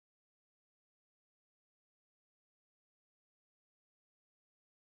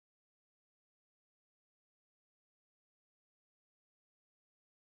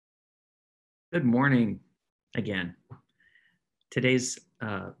Good morning again. Today's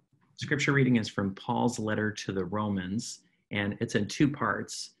scripture reading is from Paul's letter to the Romans, and it's in two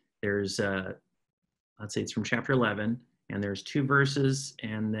parts. Let's say it's from chapter 11, and there's two verses,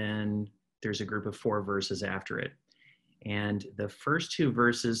 and then there's a group of four verses after it. And the first two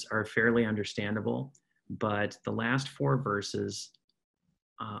verses are fairly understandable, but the last four verses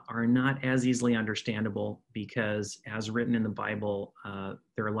are not as easily understandable because, as written in the Bible,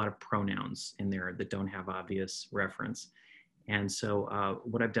 there are a lot of pronouns in there that don't have obvious reference. And so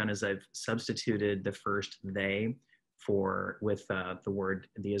what I've done is I've substituted the first they with the word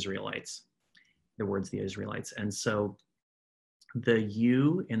the Israelites, the words the Israelites. And so the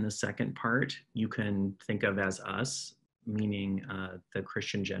you in the second part, you can think of as us, meaning the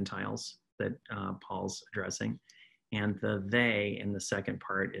Christian Gentiles that Paul's addressing. And the they in the second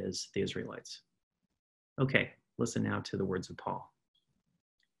part is the Israelites. Okay, listen now to the words of Paul.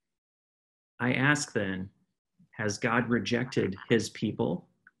 I ask then, has God rejected his people?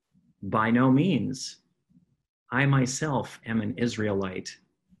 By no means. I myself am an Israelite,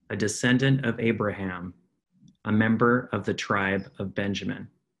 a descendant of Abraham, a member of the tribe of Benjamin.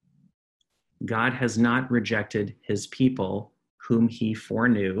 God has not rejected his people whom he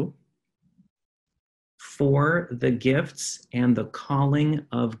foreknew. For the gifts and the calling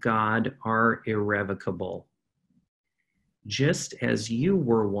of God are irrevocable. Just as you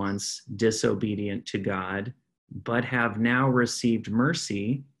were once disobedient to God, but have now received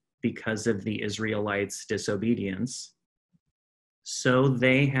mercy because of the Israelites' disobedience, so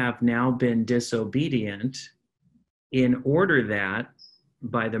they have now been disobedient in order that,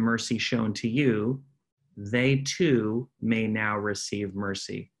 by the mercy shown to you, they too may now receive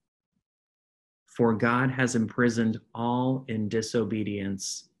mercy. For God has imprisoned all in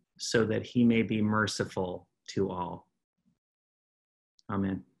disobedience so that he may be merciful to all.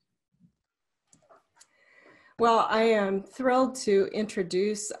 Amen. Well, I am thrilled to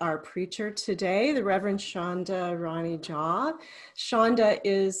introduce our preacher today, the Reverend Sandhya Jha. Sandhya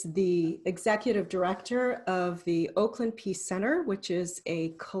is the executive director of the Oakland Peace Center, which is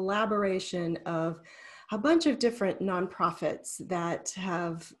a collaboration of a bunch of different nonprofits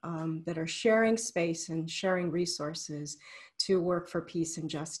that are sharing space and sharing resources to work for peace and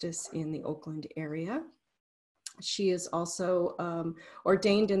justice in the Oakland area. She is also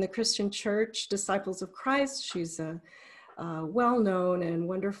ordained in the Christian Church, Disciples of Christ. She's a well-known and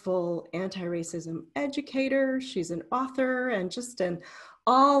wonderful anti-racism educator. She's an author and just an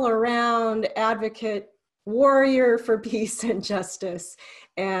all-around advocate, warrior for peace and justice.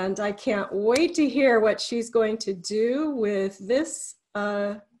 And I can't wait to hear what she's going to do with this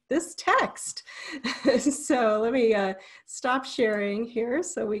text. So let me stop sharing here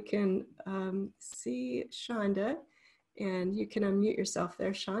so we can see Sandhya, and you can unmute yourself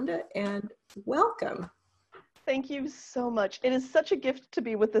there, Sandhya, and welcome. Thank you so much. It is such a gift to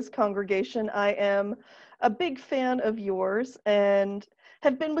be with this congregation. I am a big fan of yours and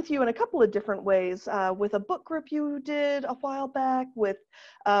have been with you in a couple of different ways, with a book group you did a while back, with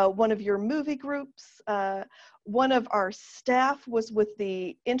one of your movie groups. One of our staff was with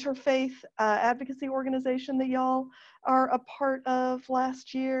the interfaith advocacy organization that y'all are a part of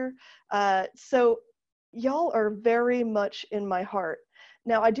last year. So y'all are very much in my heart.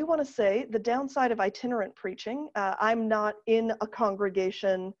 Now, I do want to say the downside of itinerant preaching, I'm not in a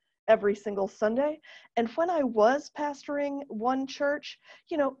congregation every single Sunday. And when I was pastoring one church,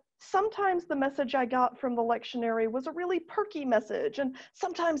 sometimes the message I got from the lectionary was a really perky message, and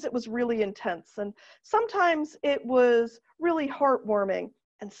sometimes it was really intense, and sometimes it was really heartwarming,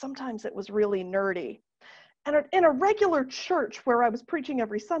 and sometimes it was really nerdy. And in a regular church where I was preaching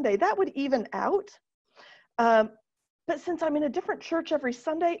every Sunday, that would even out. But since I'm in a different church every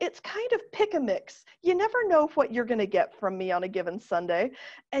Sunday, it's kind of pick a mix. You never know what you're going to get from me on a given Sunday.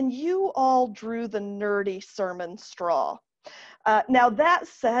 And you all drew the nerdy sermon straw. Now, that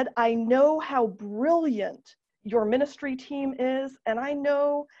said, I know how brilliant your ministry team is, and I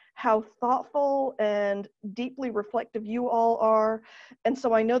know how thoughtful and deeply reflective you all are. And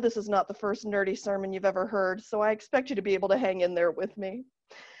so I know this is not the first nerdy sermon you've ever heard, so I expect you to be able to hang in there with me.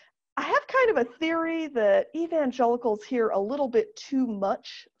 I have kind of a theory that evangelicals hear a little bit too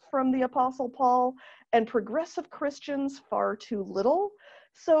much from the Apostle Paul and progressive Christians far too little.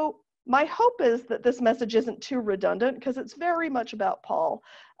 So my hope is that this message isn't too redundant because it's very much about Paul,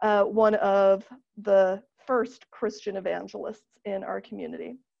 one of the first Christian evangelists in our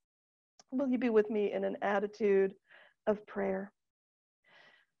community. Will you be with me in an attitude of prayer?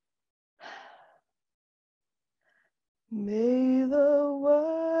 May the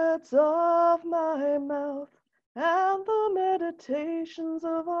words of my mouth and the meditations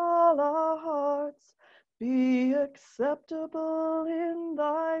of all our hearts be acceptable in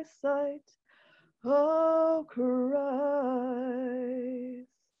thy sight, O Christ.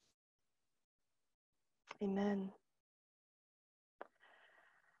 Amen.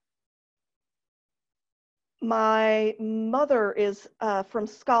 My mother is from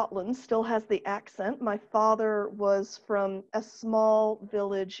Scotland, still has the accent. My father was from a small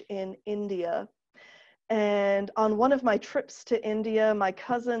village in India. And on one of my trips to India, my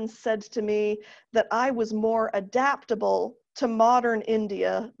cousin said to me that I was more adaptable to modern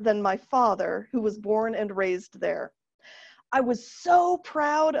India than my father, who was born and raised there. I was so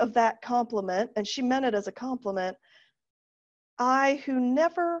proud of that compliment, and she meant it as a compliment. I, who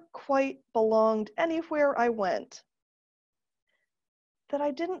never quite belonged anywhere I went, that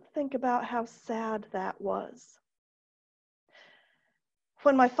I didn't think about how sad that was.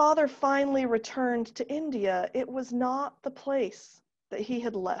 When my father finally returned to India, it was not the place that he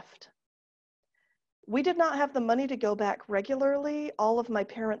had left. We did not have the money to go back regularly. All of my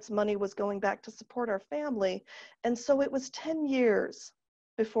parents' money was going back to support our family. And so it was 10 years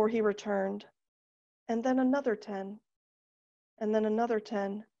before he returned, and then another 10, and then another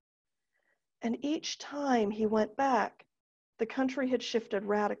 10. And each time he went back, the country had shifted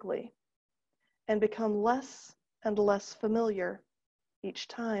radically and become less and less familiar each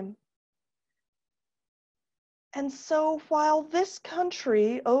time. And so while this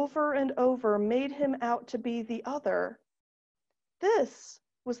country over and over made him out to be the other, this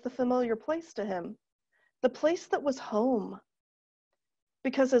was the familiar place to him, the place that was home,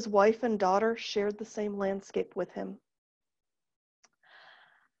 because his wife and daughter shared the same landscape with him.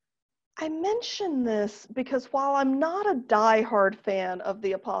 I mention this because while I'm not a diehard fan of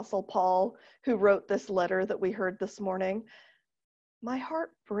the Apostle Paul, who wrote this letter that we heard this morning, my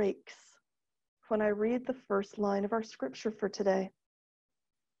heart breaks when I read the first line of our scripture for today.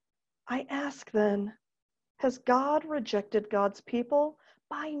 I ask then, has God rejected God's people?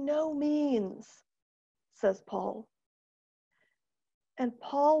 By no means, says Paul. And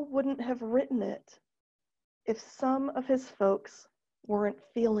Paul wouldn't have written it if some of his folks weren't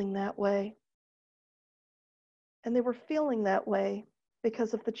feeling that way. And they were feeling that way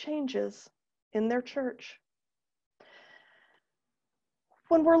because of the changes in their church.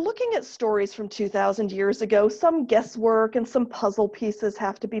 When we're looking at stories from 2,000 years ago, some guesswork and some puzzle pieces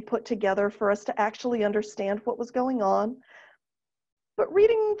have to be put together for us to actually understand what was going on. But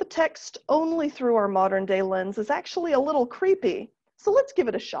reading the text only through our modern day lens is actually a little creepy. So let's give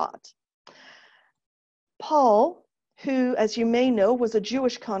it a shot. Paul, who, as you may know, was a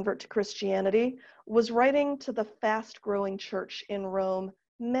Jewish convert to Christianity, was writing to the fast-growing church in Rome,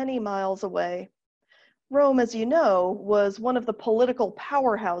 many miles away. Rome, as you know, was one of the political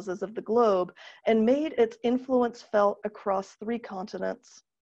powerhouses of the globe and made its influence felt across 3 continents.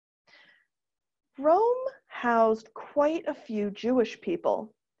 Rome housed quite a few Jewish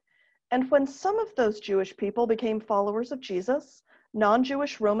people, and when some of those Jewish people became followers of Jesus,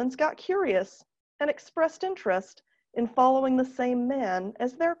 non-Jewish Romans got curious and expressed interest in following the same man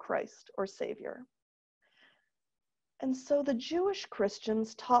as their Christ or Savior. And so the Jewish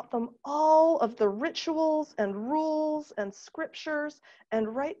Christians taught them all of the rituals and rules and scriptures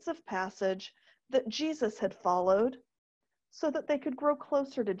and rites of passage that Jesus had followed so that they could grow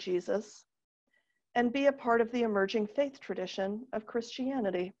closer to Jesus and be a part of the emerging faith tradition of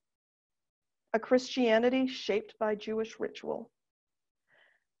Christianity, a Christianity shaped by Jewish ritual.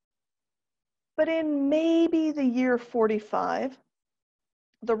 But in maybe the year 45,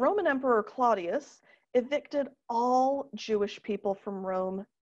 the Roman Emperor Claudius evicted all Jewish people from Rome,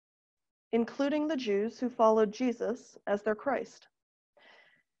 including the Jews who followed Jesus as their Christ.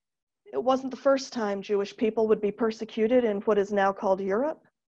 It wasn't the first time Jewish people would be persecuted in what is now called Europe,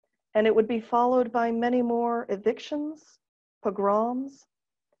 and it would be followed by many more evictions, pogroms,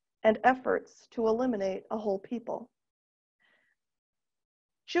 and efforts to eliminate a whole people.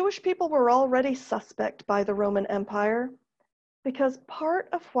 Jewish people were already suspect by the Roman Empire, because part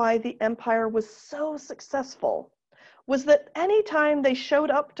of why the empire was so successful was that anytime they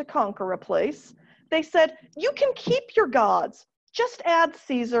showed up to conquer a place, they said, "You can keep your gods, just add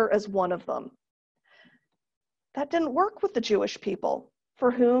Caesar as one of them." That didn't work with the Jewish people,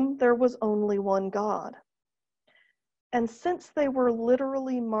 for whom there was only one God. And since they were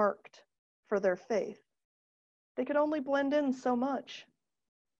literally marked for their faith, they could only blend in so much.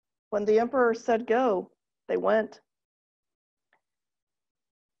 When the emperor said go, they went.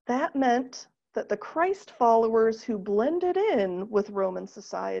 That meant that the Christ followers who blended in with Roman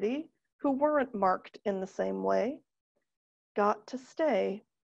society, who weren't marked in the same way, got to stay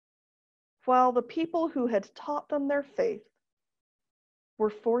while the people who had taught them their faith were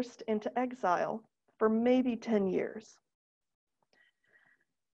forced into exile for maybe 10 years.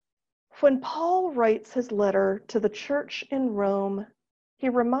 When Paul writes his letter to the church in Rome, he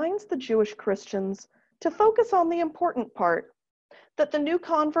reminds the Jewish Christians to focus on the important part, that the new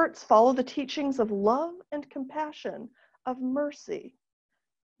converts follow the teachings of love and compassion, of mercy,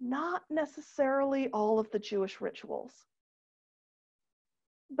 not necessarily all of the Jewish rituals.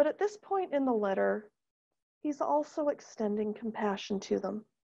 But at this point in the letter, he's also extending compassion to them.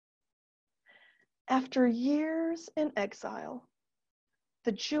 After years in exile,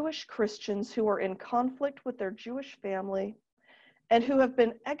 the Jewish Christians who are in conflict with their Jewish family and who have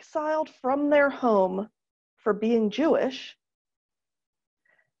been exiled from their home for being Jewish,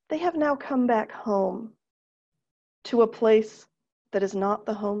 they have now come back home to a place that is not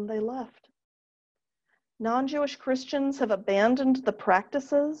the home they left. Non-Jewish Christians have abandoned the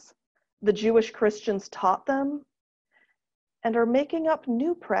practices the Jewish Christians taught them and are making up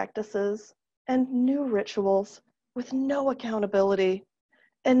new practices and new rituals with no accountability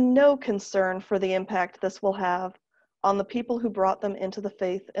and no concern for the impact this will have on the people who brought them into the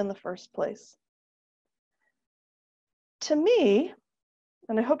faith in the first place. To me,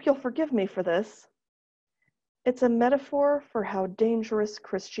 and I hope you'll forgive me for this, it's a metaphor for how dangerous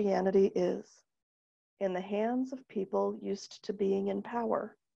Christianity is in the hands of people used to being in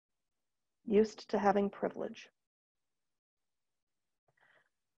power, used to having privilege.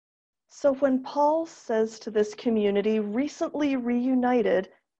 So when Paul says to this community, recently reunited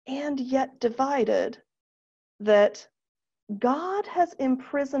and yet divided, that God has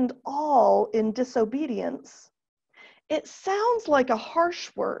imprisoned all in disobedience, it sounds like a harsh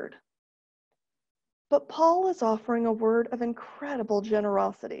word. But Paul is offering a word of incredible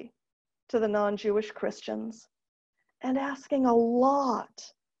generosity to the non-Jewish Christians and asking a lot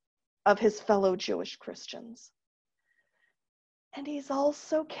of his fellow Jewish Christians. And he's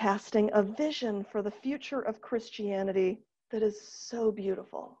also casting a vision for the future of Christianity that is so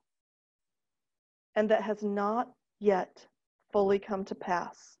beautiful and that has not yet fully come to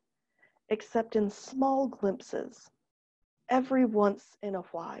pass, except in small glimpses, every once in a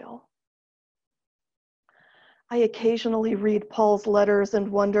while. I occasionally read Paul's letters and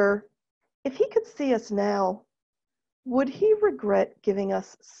wonder, if he could see us now, would he regret giving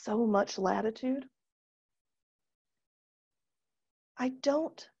us so much latitude? I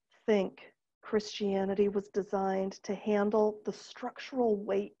don't think Christianity was designed to handle the structural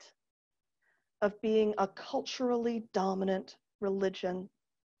weight of being a culturally dominant religion.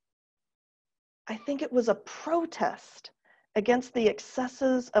 I think it was a protest against the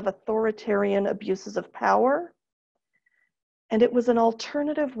excesses of authoritarian abuses of power, and it was an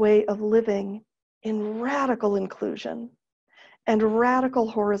alternative way of living in radical inclusion and radical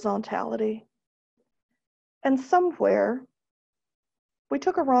horizontality. And somewhere, we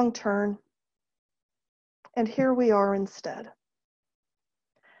took a wrong turn, and here we are instead.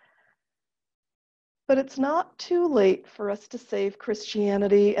 But it's not too late for us to save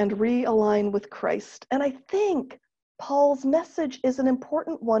Christianity and realign with Christ. And I think Paul's message is an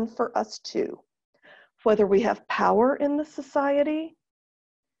important one for us too. Whether we have power in this society,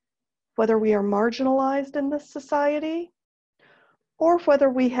 whether we are marginalized in this society, or whether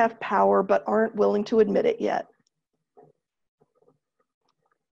we have power but aren't willing to admit it yet.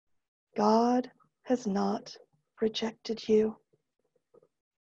 God has not rejected you.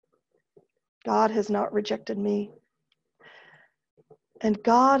 God has not rejected me. And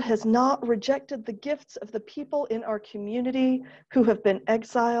God has not rejected the gifts of the people in our community who have been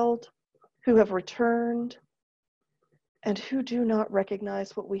exiled, who have returned, and who do not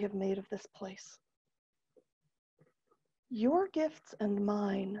recognize what we have made of this place. Your gifts and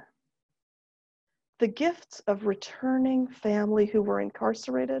mine, the gifts of returning family who were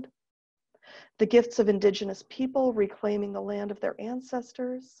incarcerated, the gifts of indigenous people reclaiming the land of their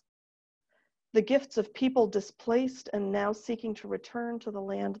ancestors, the gifts of people displaced and now seeking to return to the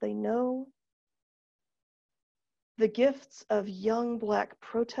land they know, the gifts of young Black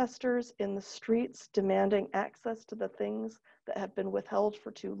protesters in the streets demanding access to the things that have been withheld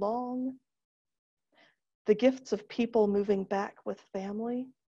for too long, the gifts of people moving back with family,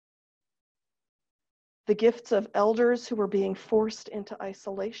 the gifts of elders who were being forced into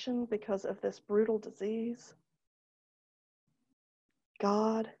isolation because of this brutal disease.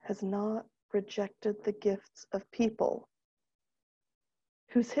 God has not rejected the gifts of people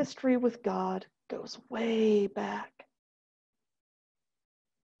whose history with God goes way back.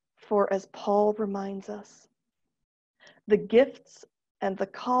 For as Paul reminds us, the gifts and the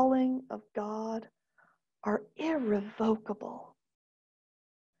calling of God are irrevocable.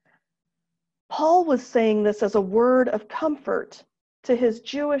 Paul was saying this as a word of comfort to his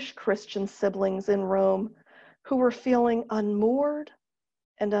Jewish Christian siblings in Rome who were feeling unmoored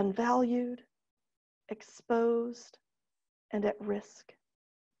and unvalued, exposed and at risk.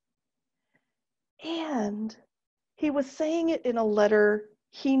 And he was saying it in a letter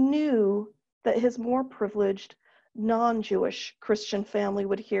he knew that his more privileged non-Jewish Christian family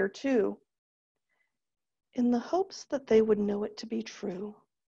would hear too, in the hopes that they would know it to be true,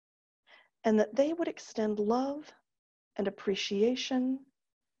 and that they would extend love and appreciation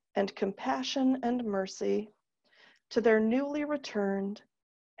and compassion and mercy to their newly returned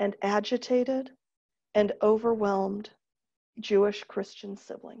and agitated and overwhelmed Jewish Christian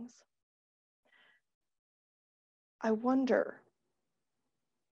siblings. I wonder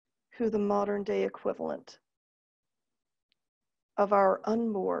who the modern day equivalent of our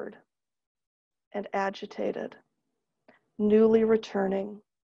unmoored and agitated, newly returning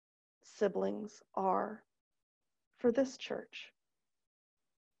siblings are for this church,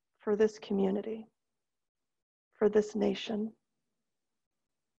 for this community, for this nation.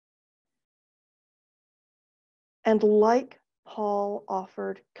 And like Paul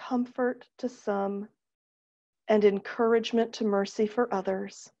offered comfort to some and encouragement to mercy for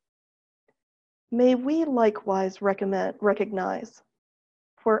others, may we likewise recognize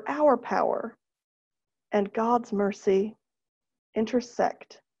where our power and God's mercy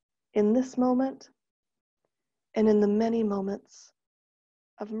intersect in this moment and in the many moments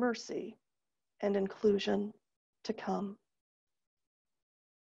of mercy and inclusion to come.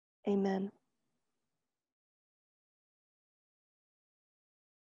 Amen.